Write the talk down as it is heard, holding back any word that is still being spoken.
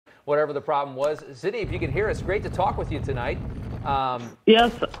whatever the problem was. Sydney, if you can hear us, great to talk with you tonight.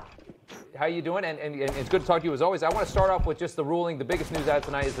 Yes. How you doing? And it's good to talk to you as always. I want to start off with just the ruling. The biggest news out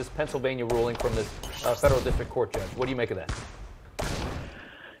tonight is this Pennsylvania ruling from this federal district court judge. What do you make of that?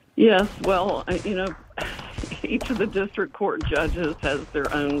 Yes. Well, each of the district court judges has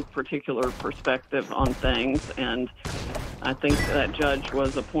their own particular perspective on things, and I think that judge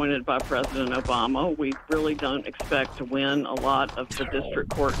was appointed by President Obama. We really don't expect to win a lot of the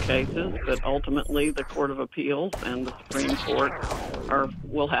district court cases, but ultimately the Court of Appeals and the Supreme Court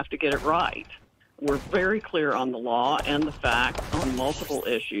will have to get it right. We're very clear on the law and the facts on multiple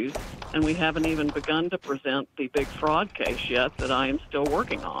issues, and we haven't even begun to present the big fraud case yet that I am still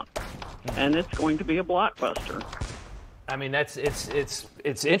working on. And it's going to be a blockbuster. I mean,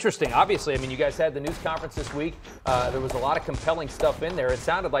 it's interesting. Obviously, I mean, you guys had the news conference this week. There was a lot of compelling stuff in there. It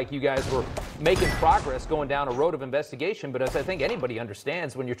sounded like you guys were making progress going down a road of investigation. But as I think anybody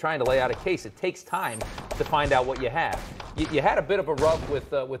understands, when you're trying to lay out a case, it takes time to find out what you have. You had a bit of a rub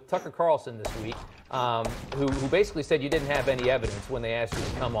with Tucker Carlson this week, who basically said you didn't have any evidence when they asked you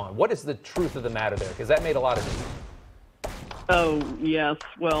to come on. What is the truth of the matter there? Because that made a lot of news. Oh, yes.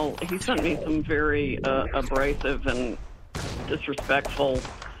 Well, he sent me some very abrasive and disrespectful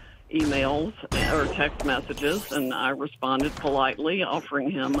emails or text messages, and I responded politely,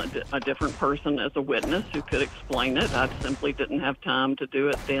 offering him a different person as a witness who could explain it. I simply didn't have time to do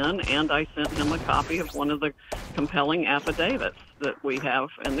it then, and I sent him a copy of one of the compelling affidavits that we have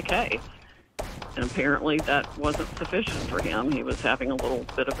in the case. And apparently that wasn't sufficient for him. He was having a little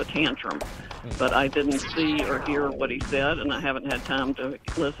bit of a tantrum. But I didn't see or hear what he said, and I haven't had time to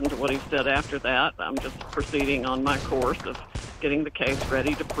listen to what he said after that. I'm just proceeding on my course of getting the case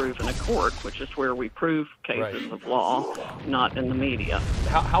ready to prove in a court, which is where we prove cases of law, not in the media.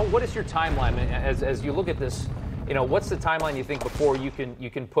 What is your timeline as you look at this? What's the timeline you think before you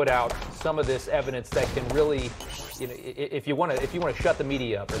can put out some of this evidence that can really, if you want to shut the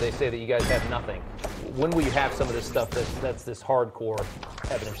media up, or they say that you guys have nothing, when will you have some of this stuff that's this hardcore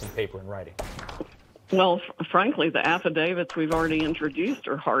evidence in paper and writing? Well, frankly, the affidavits we've already introduced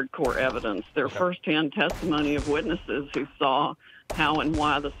are hardcore evidence. They're firsthand testimony of witnesses who saw how and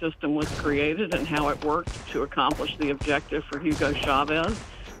why the system was created and how it worked to accomplish the objective for Hugo Chavez.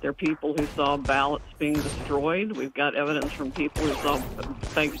 There are people who saw ballots being destroyed. We've got evidence from people who saw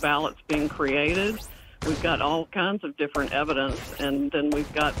fake ballots being created. We've got all kinds of different evidence, and then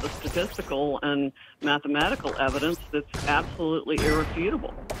we've got the statistical and mathematical evidence that's absolutely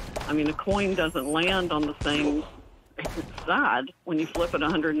irrefutable. I mean, a coin doesn't land on the same side when you flip it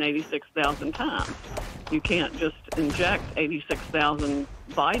 186,000 times. You can't just inject 86,000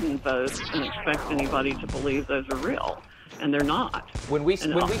 Biden votes and expect anybody to believe those are real. And they're not.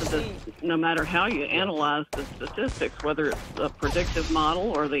 No matter how you analyze the statistics, whether it's the predictive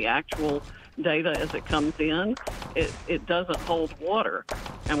model or the actual data as it comes in, it doesn't hold water.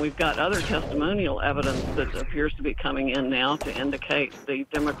 And we've got other testimonial evidence that appears to be coming in now to indicate the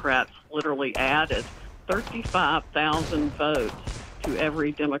Democrats literally added 35,000 votes to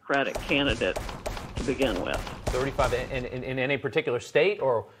every Democratic candidate to begin with. 35 in any particular state,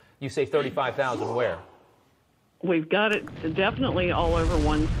 or you say 35,000 where? We've got it definitely all over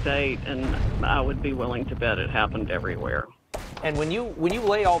one state, and I would be willing to bet it happened everywhere. And when you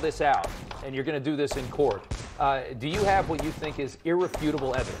lay all this out, and you're going to do this in court, do you have what you think is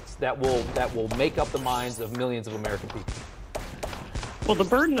irrefutable evidence that will make up the minds of millions of American people? Well, the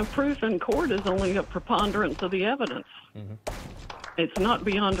burden of proof in court is only a preponderance of the evidence. Mm-hmm. It's not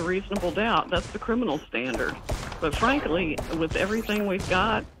beyond a reasonable doubt. That's the criminal standard. But frankly, with everything we've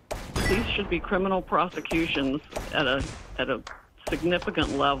got, these should be criminal prosecutions at a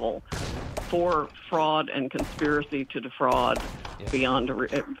significant level for fraud and conspiracy to defraud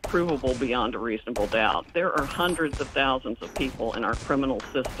provable beyond a reasonable doubt. There are hundreds of thousands of people in our criminal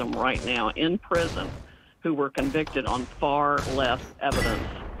system right now in prison who were convicted on far less evidence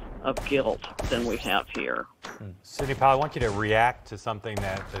of guilt than we have here. Sidney Powell, I want you to react to something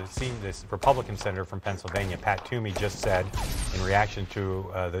that this Republican senator from Pennsylvania, Pat Toomey, just said in reaction to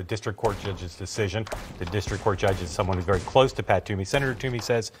the district court judge's decision. The district court judge is someone who's very close to Pat Toomey. Senator Toomey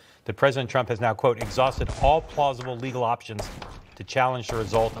says that President Trump has now, quote, exhausted all plausible legal options to challenge the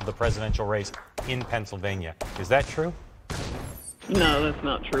result of the presidential race in Pennsylvania. Is that true? No, that's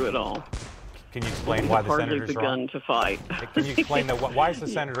not true at all. Can you explain why the senator's wrong? To fight. Can you explain why is the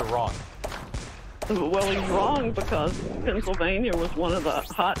senator wrong? Well, he's wrong because Pennsylvania was one of the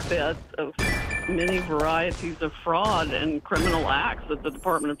hotbeds of many varieties of fraud and criminal acts that the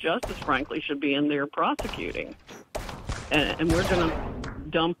Department of Justice, frankly, should be in there prosecuting. And we're going to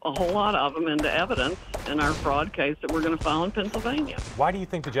dump a whole lot of them into evidence in our fraud case that we're going to file in Pennsylvania. Why do you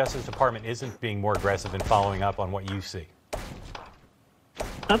think the Justice Department isn't being more aggressive in following up on what you see?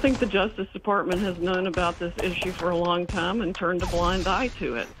 I think the Justice Department has known about this issue for a long time and turned a blind eye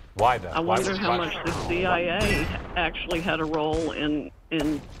to it. Why, though? I wonder how much the CIA actually had a role in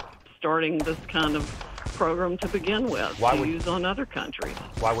starting this kind of program to begin with, to use on other countries.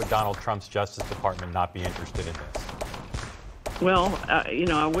 Why would Donald Trump's Justice Department not be interested in this? Well,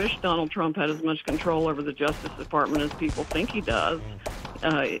 I wish Donald Trump had as much control over the Justice Department as people think he does.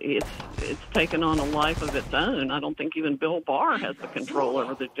 It's taken on a life of its own. I don't think even Bill Barr has the control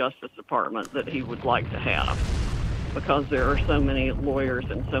over the Justice Department that he would like to have, because there are so many lawyers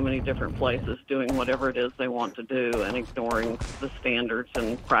in so many different places doing whatever it is they want to do and ignoring the standards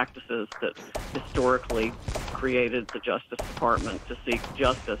and practices that historically created the Justice Department to seek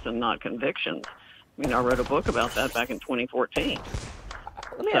justice and not convictions. I mean, I wrote a book about that back in 2014.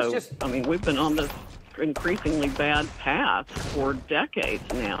 We've been on this increasingly bad path for decades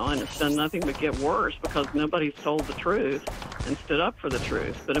now, and it's done nothing but get worse because nobody's told the truth and stood up for the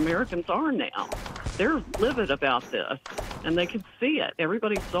truth. But Americans are now. They're livid about this, and they can see it.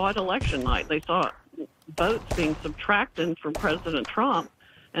 Everybody saw it election night. They saw votes being subtracted from President Trump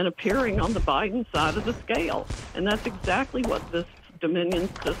and appearing on the Biden side of the scale. And that's exactly what this Dominion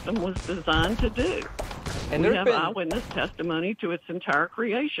system was designed to do. And we have eyewitness testimony to its entire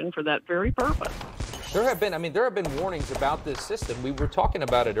creation for that very purpose. There have been warnings about this system. We were talking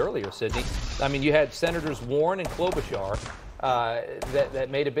about it earlier, Sidney. I mean, you had Senators Warren and Klobuchar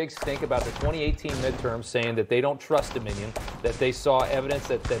that made a big stink about the 2018 midterms, saying that they don't trust Dominion, that they saw evidence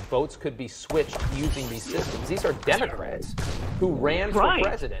that votes could be switched using these systems. These are Democrats who ran for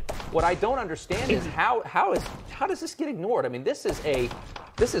president. What I don't understand is how does this get ignored? I mean, this is a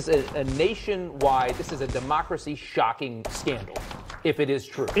nationwide, this is a democracy shocking scandal, if it is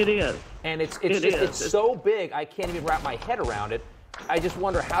true. It is. And it's so big, I can't even wrap my head around it. I just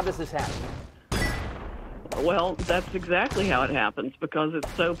wonder, how does this happen? Well, that's exactly how it happens, because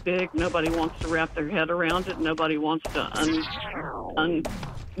it's so big, nobody wants to wrap their head around it. Nobody wants to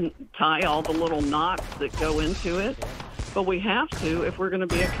untie all the little knots that go into it. But we have to if we're going to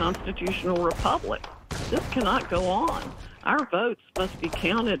be a constitutional republic. This cannot go on. Our votes must be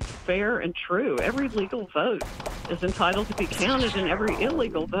counted fair and true. Every legal vote is entitled to be counted, and every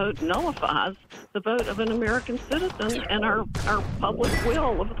illegal vote nullifies the vote of an American citizen and our public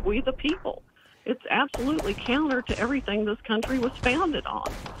will of we the people. It's absolutely counter to everything this country was founded on.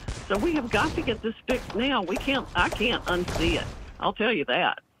 So we have got to get this fixed now. I can't unsee it. I'll tell you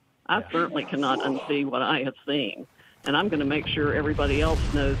that. I certainly cannot unsee what I have seen. And I'm going to make sure everybody else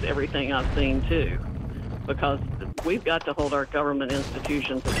knows everything I've seen too, because we've got to hold our government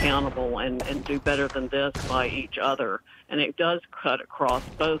institutions accountable and do better than this by each other. And it does cut across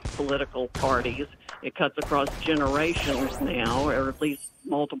both political parties. It cuts across generations now, or at least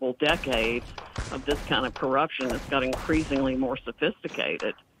multiple decades of this kind of corruption that's got increasingly more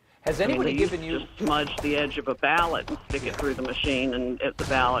sophisticated. Has anybody given you... just smudge the edge of a ballot and stick it through the machine, and the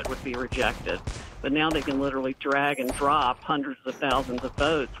ballot would be rejected. But now they can literally drag and drop hundreds of thousands of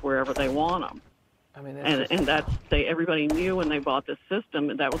votes wherever they want them. I mean, everybody knew when they bought the system,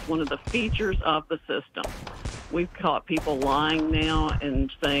 and that was one of the features of the system. We've caught people lying now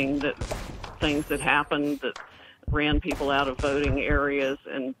and saying that things that happened that ran people out of voting areas,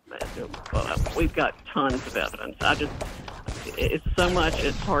 and we've got tons of evidence. It's so much,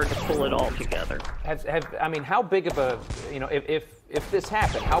 it's hard to pull it all together. How big of a, if this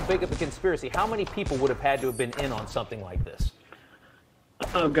happened, how big of a conspiracy, how many people would have had to have been in on something like this?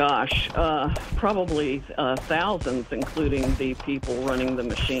 Oh, gosh, probably thousands, including the people running the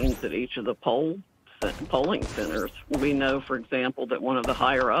machines at each of the polling centers. We know, for example, that one of the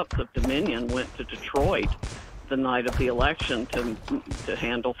higher-ups of Dominion went to Detroit the night of the election to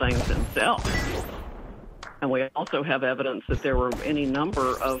handle things himself. And we also have evidence that there were any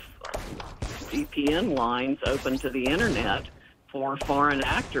number of VPN lines open to the Internet for foreign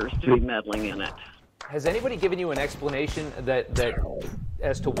actors to be meddling in it. Has anybody given you an explanation that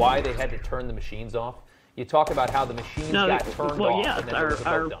as to why they had to turn the machines off? You talk about how the machines got turned off. Yes, and then there was a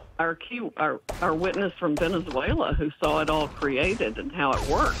vote done. Our witness from Venezuela, who saw it all created and how it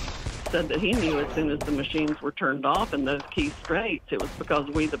worked, said that he knew as soon as the machines were turned off in those key states, it was because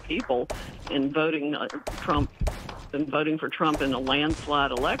we, the people, in voting for Trump in a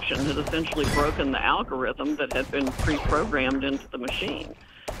landslide election, had essentially broken the algorithm that had been pre-programmed into the machine.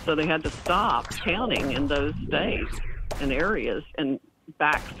 So they had to stop counting in those states and areas and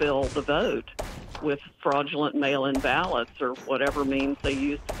backfill the vote with fraudulent mail-in ballots or whatever means they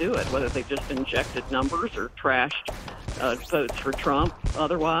used to do it, whether they just injected numbers or trashed votes for Trump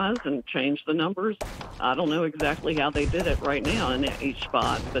otherwise and change the numbers. I don't know exactly how they did it right now in each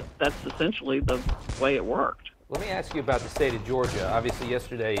spot, but that's essentially the way it worked. Let me ask you about the state of Georgia. Obviously,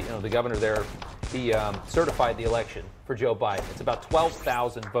 yesterday, the governor there, he certified the election for Joe Biden. It's about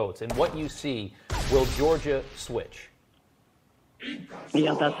 12,000 votes. And what you see, will Georgia switch?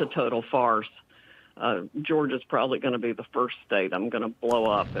 Yeah, that's a total farce. Georgia's probably going to be the first state I'm going to blow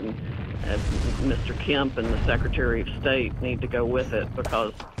up, and Mr. Kemp and the Secretary of State need to go with it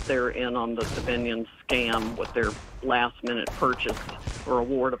because they're in on the Dominion scam with their last-minute purchase or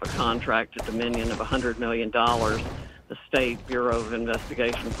award of a contract to Dominion of $100 million. The State Bureau of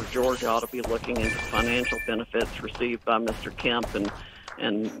Investigation for Georgia ought to be looking into financial benefits received by Mr. Kemp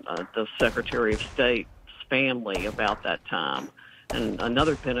and the Secretary of State's family about that time. And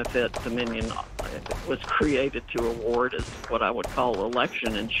another benefit Dominion was created to award is what I would call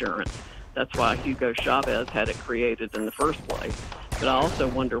election insurance. That's why Hugo Chavez had it created in the first place. But I also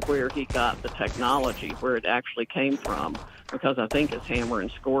wonder where he got the technology, where it actually came from, because I think it's hammer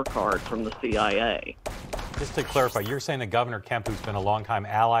and scorecard from the CIA. Just to clarify, you're saying that Governor Kemp, who's been a longtime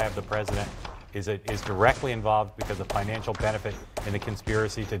ally of the president, is directly involved because of financial benefit in the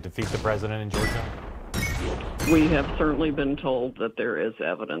conspiracy to defeat the president in Georgia? We have certainly been told that there is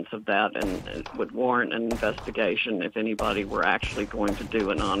evidence of that, and it would warrant an investigation if anybody were actually going to do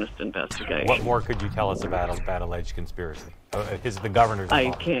an honest investigation. What more could you tell us about alleged conspiracy? Is the governor's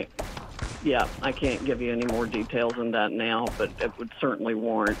involved? I can't give you any more details on that now, but it would certainly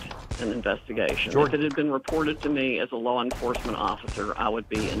warrant an investigation. If it had been reported to me as a law enforcement officer, I would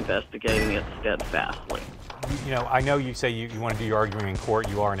be investigating it steadfastly. I know you say you want to do your arguing in court.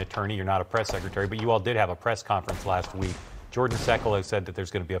 You are an attorney. You're not a press secretary, but you all did have a press conference last week. Jordan Sekulow said that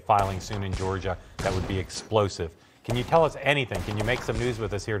there's going to be a filing soon in Georgia that would be explosive. Can you tell us anything? Can you make some news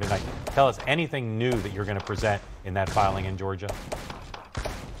with us here tonight? Tell us anything new that you're going to present in that filing in Georgia.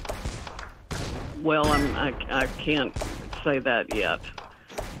 Well, I can't say that yet,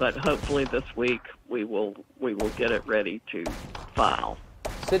 but hopefully this week we will get it ready to file.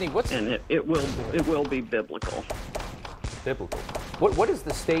 Sydney, it will be biblical. Biblical. What is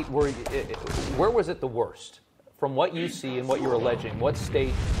the state where was it the worst? From what you see and what you're alleging, what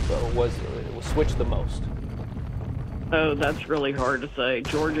state was switched the most? Oh, that's really hard to say.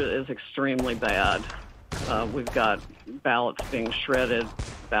 Georgia is extremely bad. We've got ballots being shredded,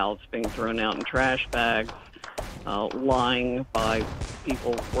 ballots being thrown out in trash bags, lying by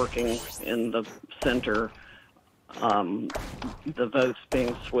people working in the center, the votes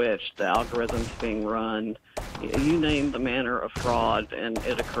being switched, the algorithms being run. You name the manner of fraud, and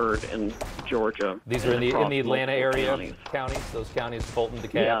it occurred in Georgia. These are in the Atlanta area counties, those counties, Fulton,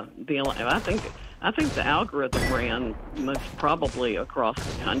 DeKalb. Yeah, I think the algorithm ran most probably across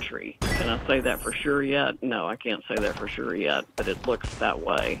the country. Can I say that for sure yet? No, I can't say that for sure yet, but it looks that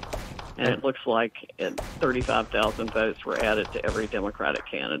way. And it looks like 35,000 votes were added to every Democratic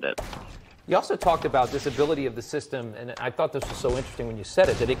candidate. You also talked about this ability of the system, and I thought this was so interesting when you said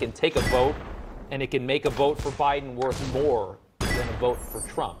it, that it can take a vote and it can make a vote for Biden worth more than a vote for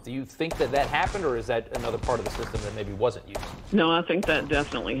Trump. Do you think that happened, or is that another part of the system that maybe wasn't used? No, I think that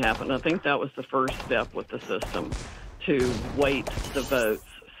definitely happened. I think that was the first step with the system, to weight the votes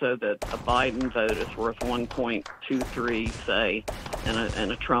so that a Biden vote is worth 1.23, say,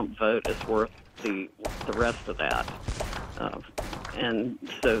 and a Trump vote is worth the rest of that. And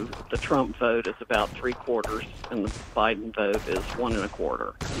so the Trump vote is about 3/4, and the Biden vote is 1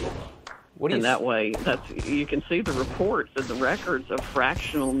 1/4. And that way, you can see the reports and the records of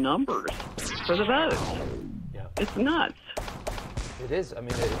fractional numbers for the vote. Yeah. It's nuts. It is. I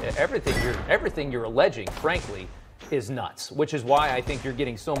mean, everything you're alleging, frankly, is nuts, which is why I think you're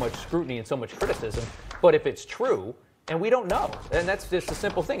getting so much scrutiny and so much criticism. But if it's true, and we don't know, and that's just the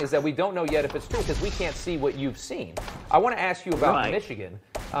simple thing, is that we don't know yet if it's true because we can't see what you've seen. I want to ask you about Michigan.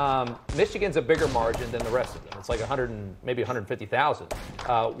 Michigan's a bigger margin than the rest of them. It's like 150,000.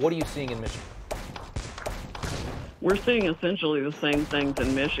 What are you seeing in Michigan? We're seeing essentially the same things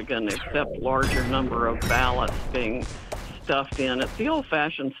in Michigan, except larger number of ballots being stuffed in. It's the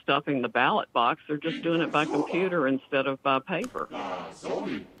old-fashioned stuffing the ballot box. They're just doing it by computer instead of by paper.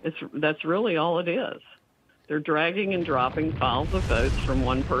 That's really all it is. They're dragging and dropping files of votes from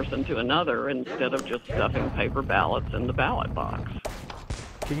one person to another instead of just stuffing paper ballots in the ballot box.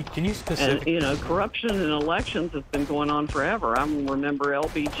 Can you specifically? And, corruption in elections has been going on forever. I remember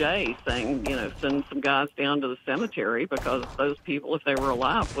LBJ saying, send some guys down to the cemetery because those people, if they were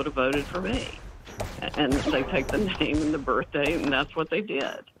alive, would have voted for me. And they take the name and the birthday, and that's what they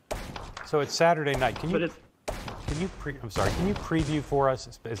did. So it's Saturday night. Can Can you preview for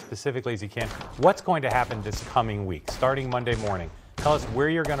us as specifically as you can what's going to happen this coming week, starting Monday morning? Tell us where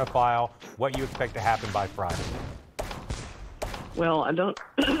you're going to file, what you expect to happen by Friday. Well, I don't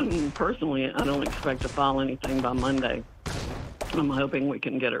personally. I don't expect to file anything by Monday. I'm hoping we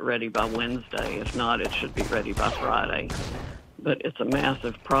can get it ready by Wednesday. If not, it should be ready by Friday. But it's a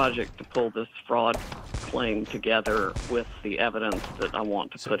massive project to pull this fraud claim together with the evidence that I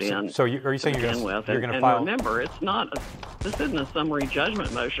want to put in. So are you saying you're going to file? And remember, this isn't a summary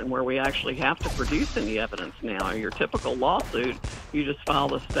judgment motion where we actually have to produce any evidence now. Your typical lawsuit, you just file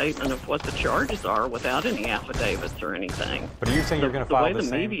the statement of what the charges are without any affidavits or anything. But are you saying you're going to file the same?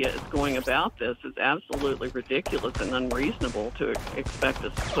 The way the media is going about this is absolutely ridiculous and unreasonable to expect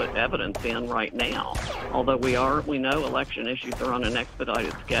us to put evidence in right now. Although we know election issues are on an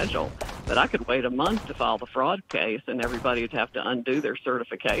expedited schedule, but I could wait a month to file the fraud case and everybody would have to undo their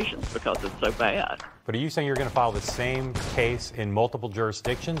certifications because it's so bad. But are you saying you're going to file the same case in multiple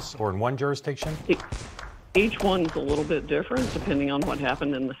jurisdictions or in one jurisdiction? Each one's a little bit different depending on what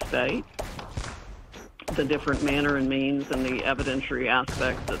happened in the state, the different manner and means and the evidentiary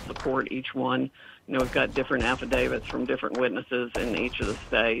aspects that support each one. You know, we've got different affidavits from different witnesses in each of the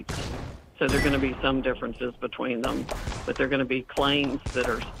states. So there are going to be some differences between them, but there are going to be claims that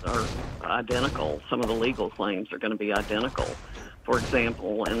are identical. Some of the legal claims are going to be identical. For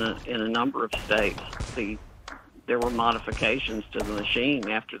example, in a number of states, there were modifications to the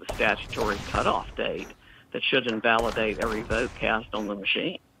machine after the statutory cutoff date that should invalidate every vote cast on the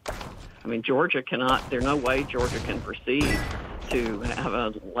machine. I mean, there's no way Georgia can proceed to have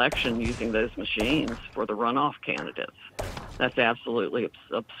an election using those machines for the runoff candidates. That's absolutely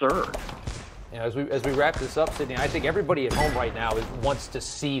absurd. You know, as we wrap this up, Sydney, I think everybody at home right now wants to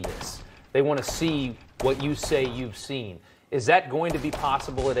see this. They want to see what you say you've seen. Is that going to be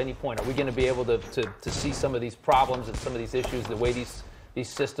possible at any point? Are we going to be able to see some of these problems and some of these issues, the way these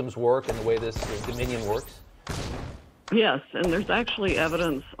systems work and the way this Dominion works? Yes, and there's actually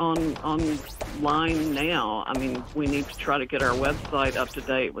evidence online now. I mean, we need to try to get our website up to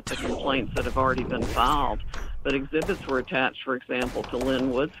date with the complaints that have already been filed. But exhibits were attached, for example, to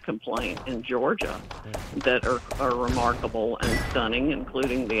Lynn Wood's complaint in Georgia that are remarkable and stunning,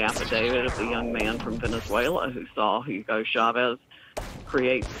 including the affidavit of the young man from Venezuela who saw Hugo Chavez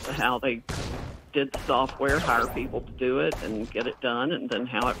create how they did the software, hire people to do it and get it done, and then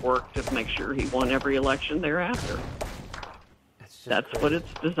how it worked to make sure he won every election thereafter. That's what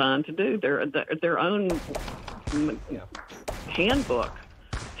it's designed to do. Their own handbook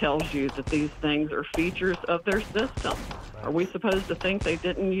tells you that these things are features of their system. Right. Are we supposed to think they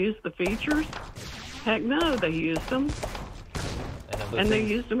didn't use the features? Heck no, they used them. And they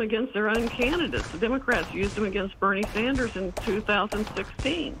used them against their own candidates. The Democrats used them against Bernie Sanders in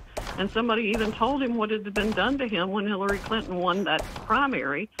 2016. And somebody even told him what had been done to him when Hillary Clinton won that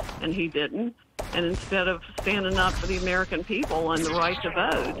primary, and he didn't. And instead of standing up for the American people and the right to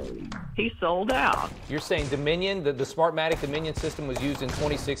vote, he sold out. You're saying Dominion, the Smartmatic Dominion system was used in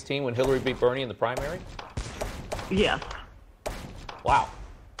 2016 when Hillary beat Bernie in the primary? Yes. Wow.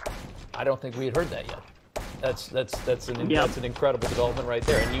 I don't think we had heard that yet. That's an incredible development right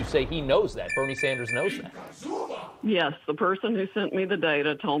there. And you say he knows that. Bernie Sanders knows that. Yes, the person who sent me the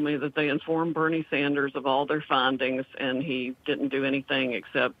data told me that they informed Bernie Sanders of all their findings, and he didn't do anything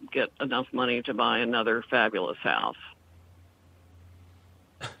except get enough money to buy another fabulous house.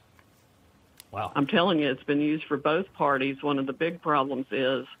 Wow. I'm telling you, it's been used for both parties. One of the big problems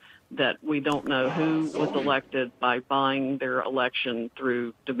is that we don't know who was elected by buying their election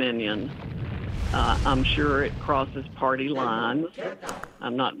through Dominion. I'm sure it crosses party lines.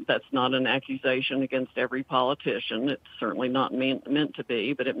 That's not an accusation against every politician. It's certainly not meant to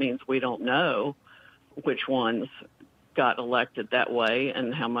be, but it means we don't know which ones got elected that way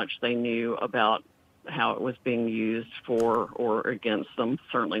and how much they knew about how it was being used for or against them,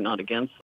 certainly not against them.